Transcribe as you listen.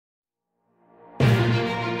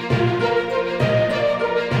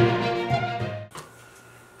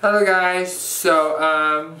Hello guys,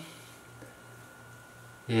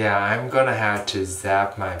 yeah, I'm gonna have to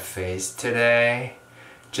zap my face today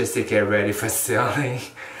just to get ready for sealing.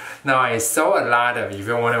 Now I saw a lot of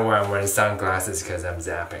you wonder why I'm wearing sunglasses because I'm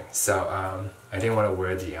zapping. So I didn't want to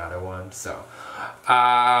wear the other one. So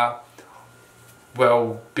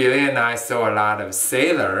well, Billy and I saw a lot of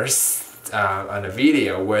sailors on the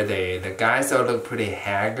video where the guys all look pretty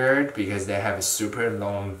haggard because they have a super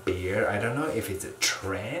long beard. I don't know if it's a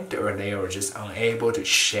trend or they are just unable to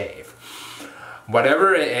shave.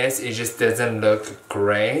 Whatever it is, it just doesn't look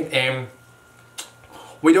great, and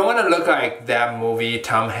we don't want to look like that movie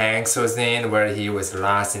Tom Hanks was in where he was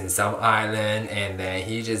lost in some island and then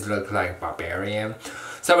he just looked like barbarian.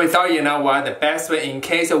 So we thought, you know what, the best way, in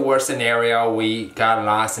case of worst scenario, we got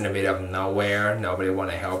lost in the middle of nowhere, nobody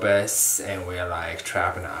want to help us, and we're like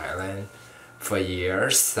trapped in an island for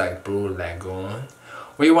years, like Blue Lagoon.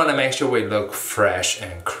 We want to make sure we look fresh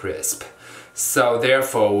and crisp. So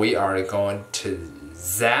therefore, we are going to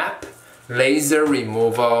zap, laser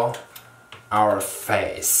removal our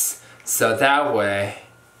face. So that way,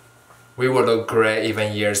 we will look great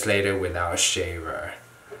even years later without a shaver.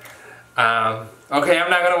 Okay, I'm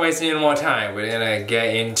not gonna waste any more time. We're gonna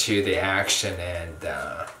get into the action and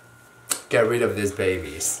get rid of these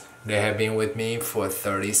babies. They have been with me for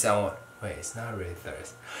 30-some. Wait, it's not really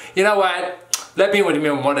 30. You know what? They've been with me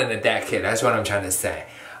more than a decade. That's what I'm trying to say.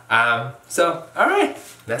 So, alright,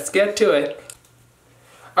 let's get to it.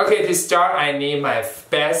 Okay, to start, I need my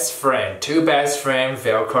best friend. Two best friends,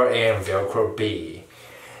 Velcro A and Velcro B.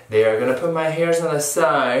 They are gonna put my hairs on the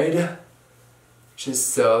side, just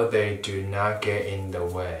so they do not get in the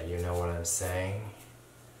way. You know what I'm saying?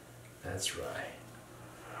 That's right.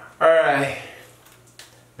 Alright,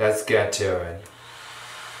 let's get to it.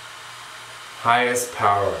 Highest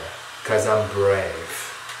power, cause I'm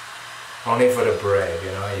brave. Only for the brave,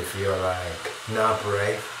 you know, if you're like not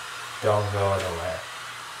brave, don't go all the way.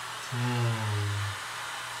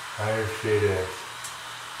 I feel it.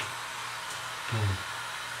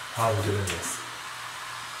 How I'm doing this.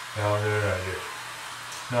 Now I'm doing like this.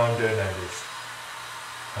 Now I'm doing like this.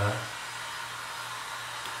 Huh?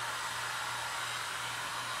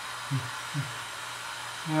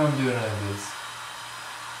 Now I'm doing like this.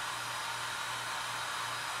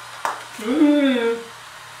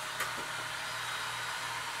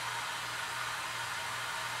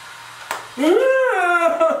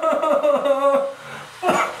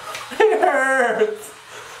 It hurts.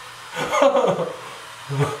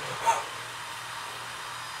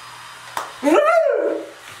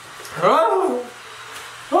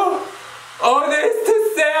 All this to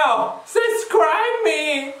sell. Subscribe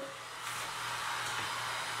me.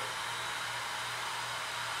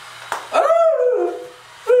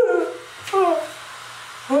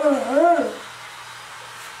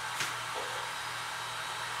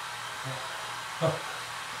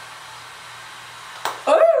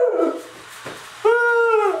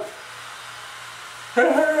 It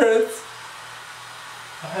hurts.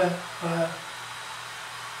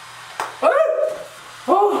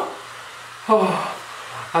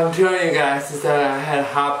 I'm telling you guys, is that I had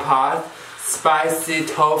hot pot, spicy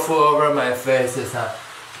tofu over my face. It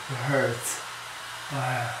hurts.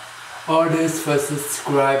 All this for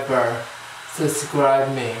subscriber.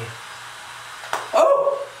 Subscribe me.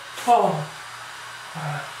 Oh! Oh!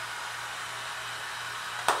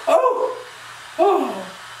 Oh! Oh!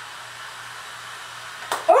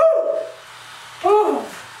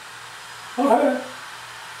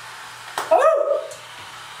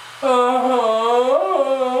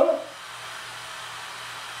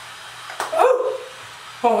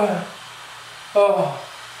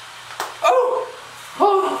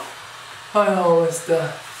 I almost I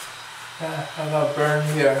got burned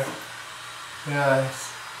here.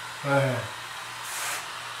 Yes. Okay,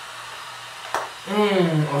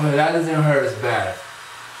 that doesn't hurt as bad.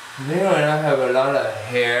 Then when I have a lot of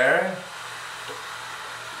hair.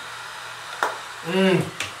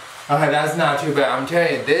 Okay, that's not too bad. I'm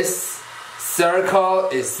telling you, this circle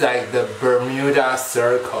is like the Bermuda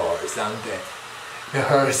Circle or something. It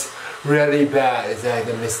hurts really bad. It's like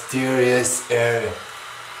the mysterious area.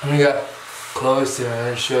 Let me get closer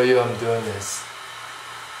and show you I'm doing this.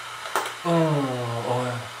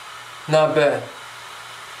 Not bad.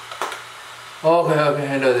 Okay,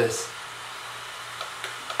 handle this.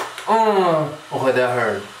 Okay, that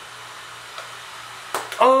hurt.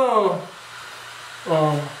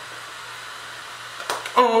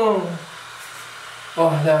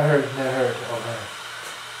 That hurt. Okay.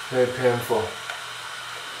 Very painful.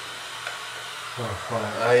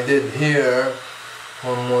 I did here.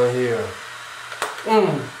 One more here.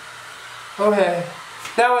 Okay.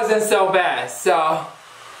 that wasn't so bad. So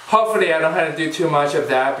hopefully I don't have to do too much of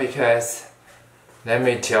that because let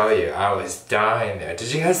me tell you, I was dying there.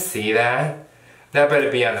 Did you guys see that? That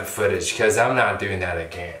better be on the footage because I'm not doing that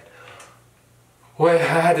again. Wait,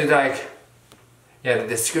 I had to like, yeah, the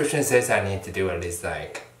description says I need to do at least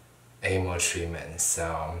like 8 more treatments,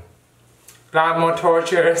 so a lot more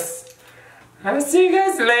tortures. I'll see you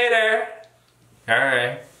guys later.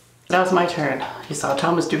 Alright. Now it's my turn. You saw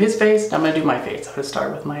Thomas do his face, now I'm gonna do my face. I'm gonna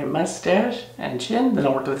start with my mustache and chin, then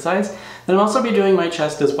I'll work to the sides. Then I'll also be doing my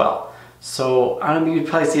chest as well. So you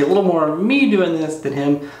probably see a little more of me doing this than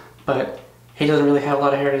him, but he doesn't really have a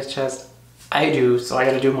lot of hair in his chest. I do, so I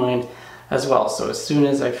gotta do mine as well. So as soon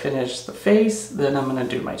as I finish the face, then I'm gonna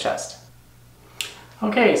do my chest.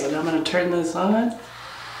 Okay, so now I'm gonna turn this on. You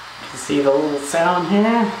can see the little sound here.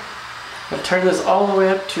 I'm gonna turn this all the way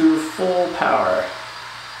up to full power.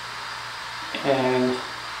 And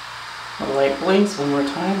the light blinks one more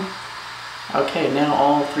time. Okay, now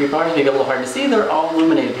all 3 bars, they get a little hard to see, they're all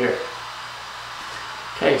illuminated here.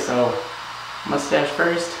 Okay, so mustache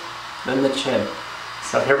first, then the chin.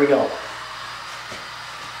 So here we go.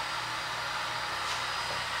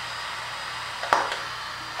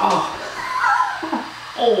 Oh.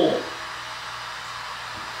 Oh.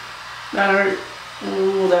 That hurt.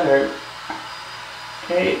 Ooh, that hurt.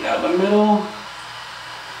 Okay, now the middle.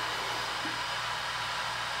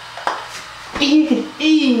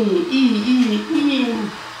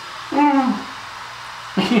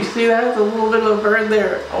 You see that? It's a little bit of a burn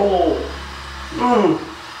there. Oh.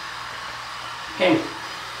 Okay.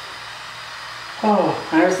 Oh,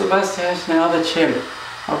 there's the mustache, now the chin.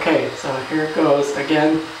 Okay, so here it goes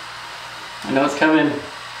again. I know it's coming.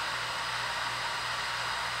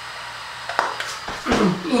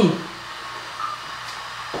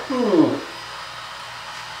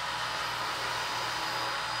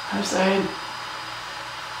 Other side.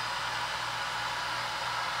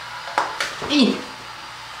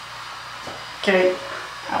 Okay.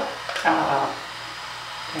 Ow. Ow, ow.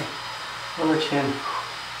 Okay. Lower chin.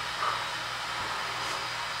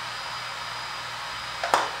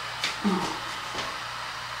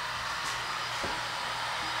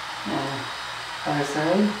 Other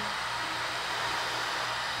side.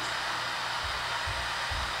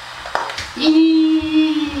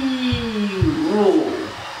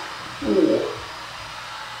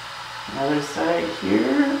 Another side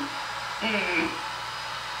here.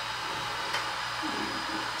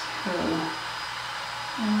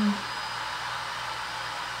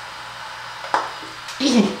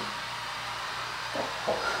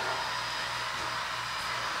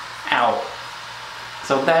 Ow.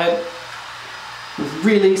 So that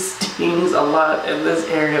really stings a lot in this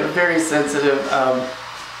area, very sensitive.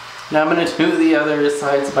 Now I'm going to do the other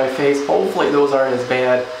sides of my face. Hopefully those aren't as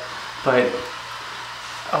bad, but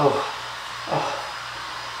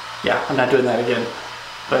yeah, I'm not doing that again,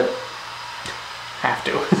 but have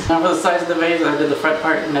to. Now for the sides of the face, I did the front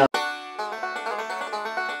part, now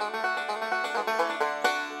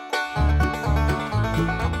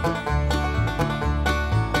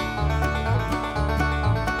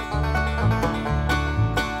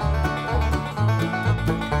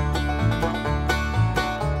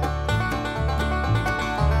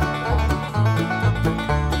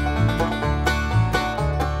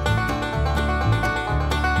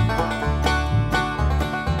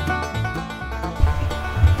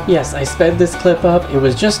yes, I sped this clip up. It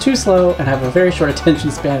was just too slow and I have a very short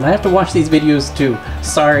attention span and I have to watch these videos too.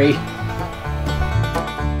 Sorry.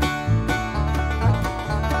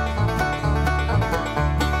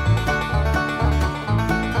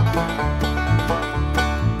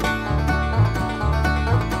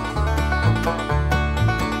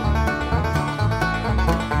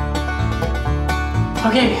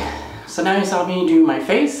 Okay, so now you saw me do my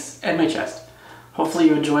face and my chest. Hopefully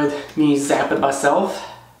you enjoyed me zapping myself.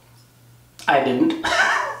 I didn't.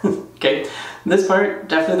 Okay, this part,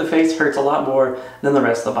 definitely the face hurts a lot more than the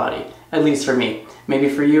rest of the body. At least for me. Maybe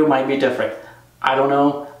for you it might be different. I don't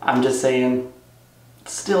know, I'm just saying, it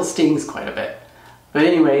still stings quite a bit. But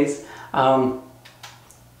anyways,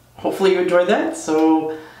 hopefully you enjoyed that,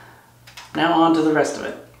 so now on to the rest of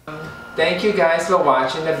it. Thank you guys for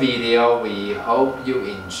watching the video. We hope you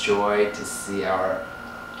enjoyed to see our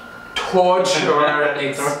torture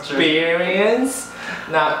experience.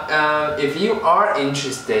 Now, if you are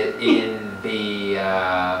interested in the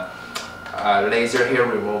laser hair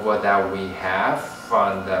removal that we have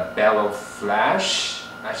from the Blanc Flash,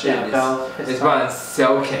 actually this one is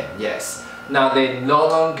silken, yes. Now they no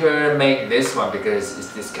longer make this one because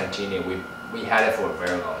it's discontinued. We had it for a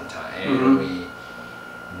very long time,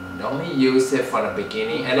 and only use it for the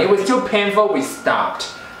beginning, and it was too painful, we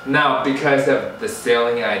stopped. Now, because of the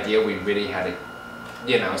selling idea, we really had to,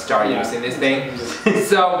 you know, start using this thing.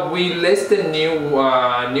 So we list the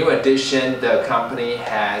new edition the company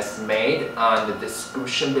has made on the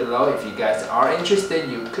description below. If you guys are interested,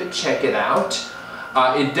 you could check it out.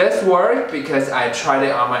 It does work because I tried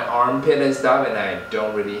it on my armpit and stuff, and I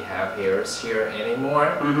don't really have hairs here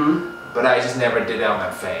anymore. But I just never did it on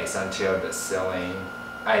my face until the selling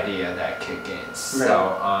idea that kicked in. Right.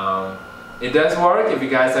 So it does work. If you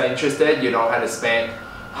guys are interested, you don't have to spend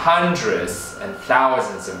hundreds and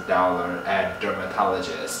thousands of dollars at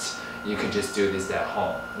dermatologists. You could just do this at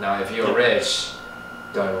home. Now, if you're rich,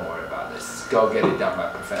 don't even worry about this. Go get it done by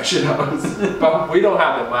professionals. But we don't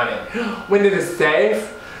have the money. We need to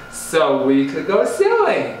save so we could go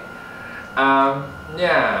sailing.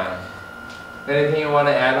 Yeah. Anything you want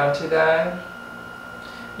to add on to that?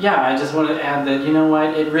 Yeah, I just wanted to add that, you know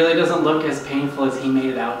what, it really doesn't look as painful as he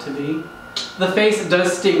made it out to be. The face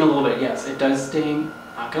does sting a little bit, yes, it does sting,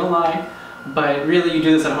 not gonna lie. But really, you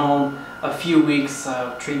do this at home, a few weeks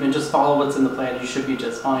of treatment, just follow what's in the plan, you should be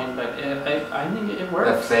just fine. But I think it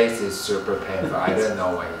works. The face is super painful. I don't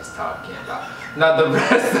know what he's talking about. Now the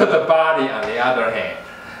rest of the body, on the other hand,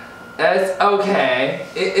 it's okay.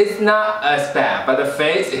 It's not as bad, but the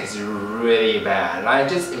face is really bad. Like,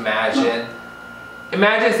 just imagine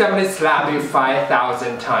somebody slap you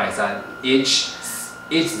 5,000 times on each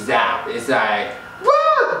zap. It's like,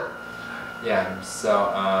 woo! Yeah. So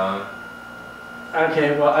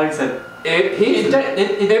okay. Well, like I said, if it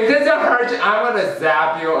doesn't hurt you, I'm gonna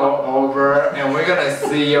zap you all over, and we're gonna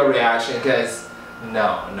see your reaction. Cause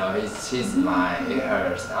no, he's lying. It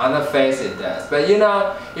hurts. On the face, it does. But you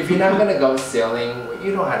know, if you're not gonna go sailing,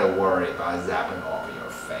 you don't have to worry about zapping all over your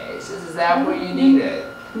face. Just zap where you need it.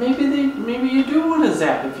 Maybe you do want to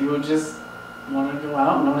zap if you would just want to go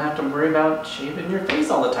out and don't have to worry about shaving your face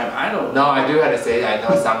all the time. I don't know. No, I do have to say, I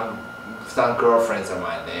know some girlfriends of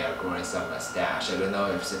mine, they are growing some mustache. I don't know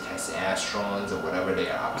if it's the testosterone or whatever they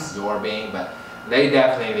are absorbing, but they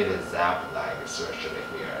definitely need to zap, like, especially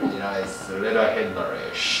here. You know, it's a little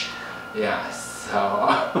Hitlerish. Yeah, so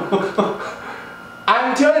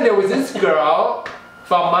I'm telling you, there was this girl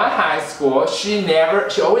from my high school. She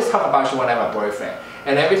always talked about she wanted to have a boyfriend.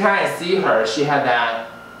 And every time I see her, she had that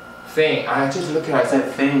thing. I just look at her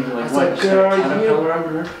and said, like, what, girl,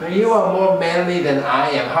 you are more manly than I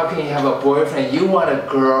am. How can you have a boyfriend? You want a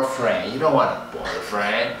girlfriend. You don't want a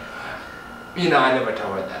boyfriend. You know, I never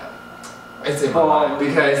told her that. It's in my mind.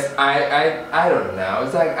 Because I don't know.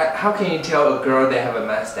 It's like, how can you tell a girl they have a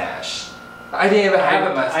mustache? I didn't even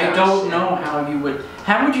have a mustache. I don't know how you would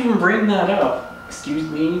even bring that up? Excuse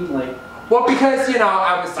me? Like, well, because, you know,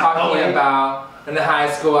 I was talking about, in the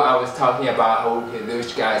high school, I was talking about how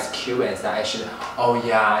this guy's cute and stuff. I should, oh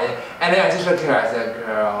yeah. And then I just looked at her, I said,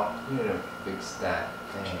 girl, you need to fix that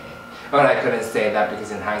thing. But I couldn't say that because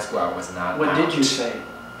in high school I was not. What did you say?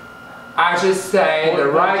 I just say the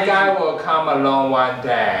right guy will come along one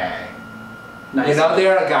day. Nice. You know,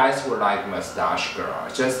 there are guys who like mustache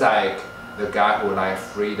girls, just like the guy who like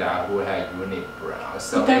Frida who had unibrow.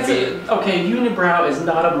 So maybe, okay, unibrow is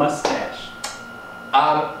not a mustache.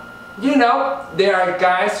 You know, there are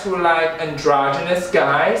guys who like androgynous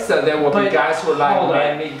guys, so there will be guys who like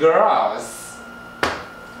manly girls.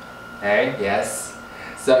 Hey, yes.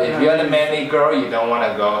 So if you're the manly girl, you don't want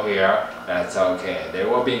to go here, that's okay. There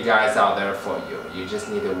will be guys out there for you. You just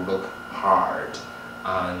need to look hard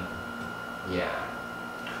on, yeah.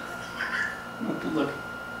 Look.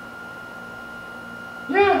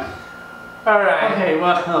 Yeah. Alright. Okay,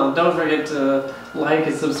 well, don't forget to like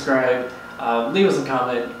and subscribe. Leave us a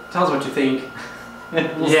comment. Tell us what you think.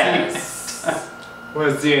 Yes.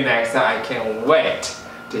 We'll see you next time. I can't wait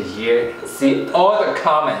to see all the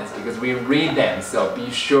comments because we read them. So be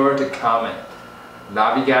sure to comment.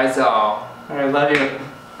 Love you guys all. Alright, love you.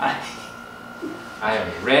 I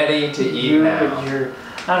am ready to eat now.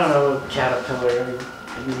 I don't know, caterpillar.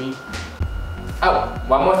 Me. Oh,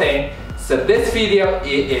 one more thing. So this video, it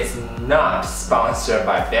is not sponsored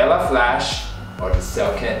by Bella Flash or the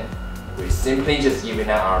Silken. We're simply just giving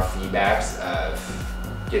out our feedbacks of,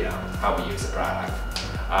 you know, how we use the product.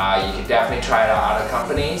 You can definitely try it out other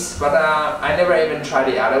companies, but I never even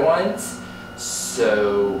tried the other ones,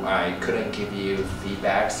 so I couldn't give you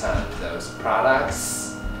feedbacks on those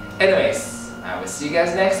products. Anyways, I will see you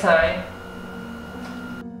guys next time.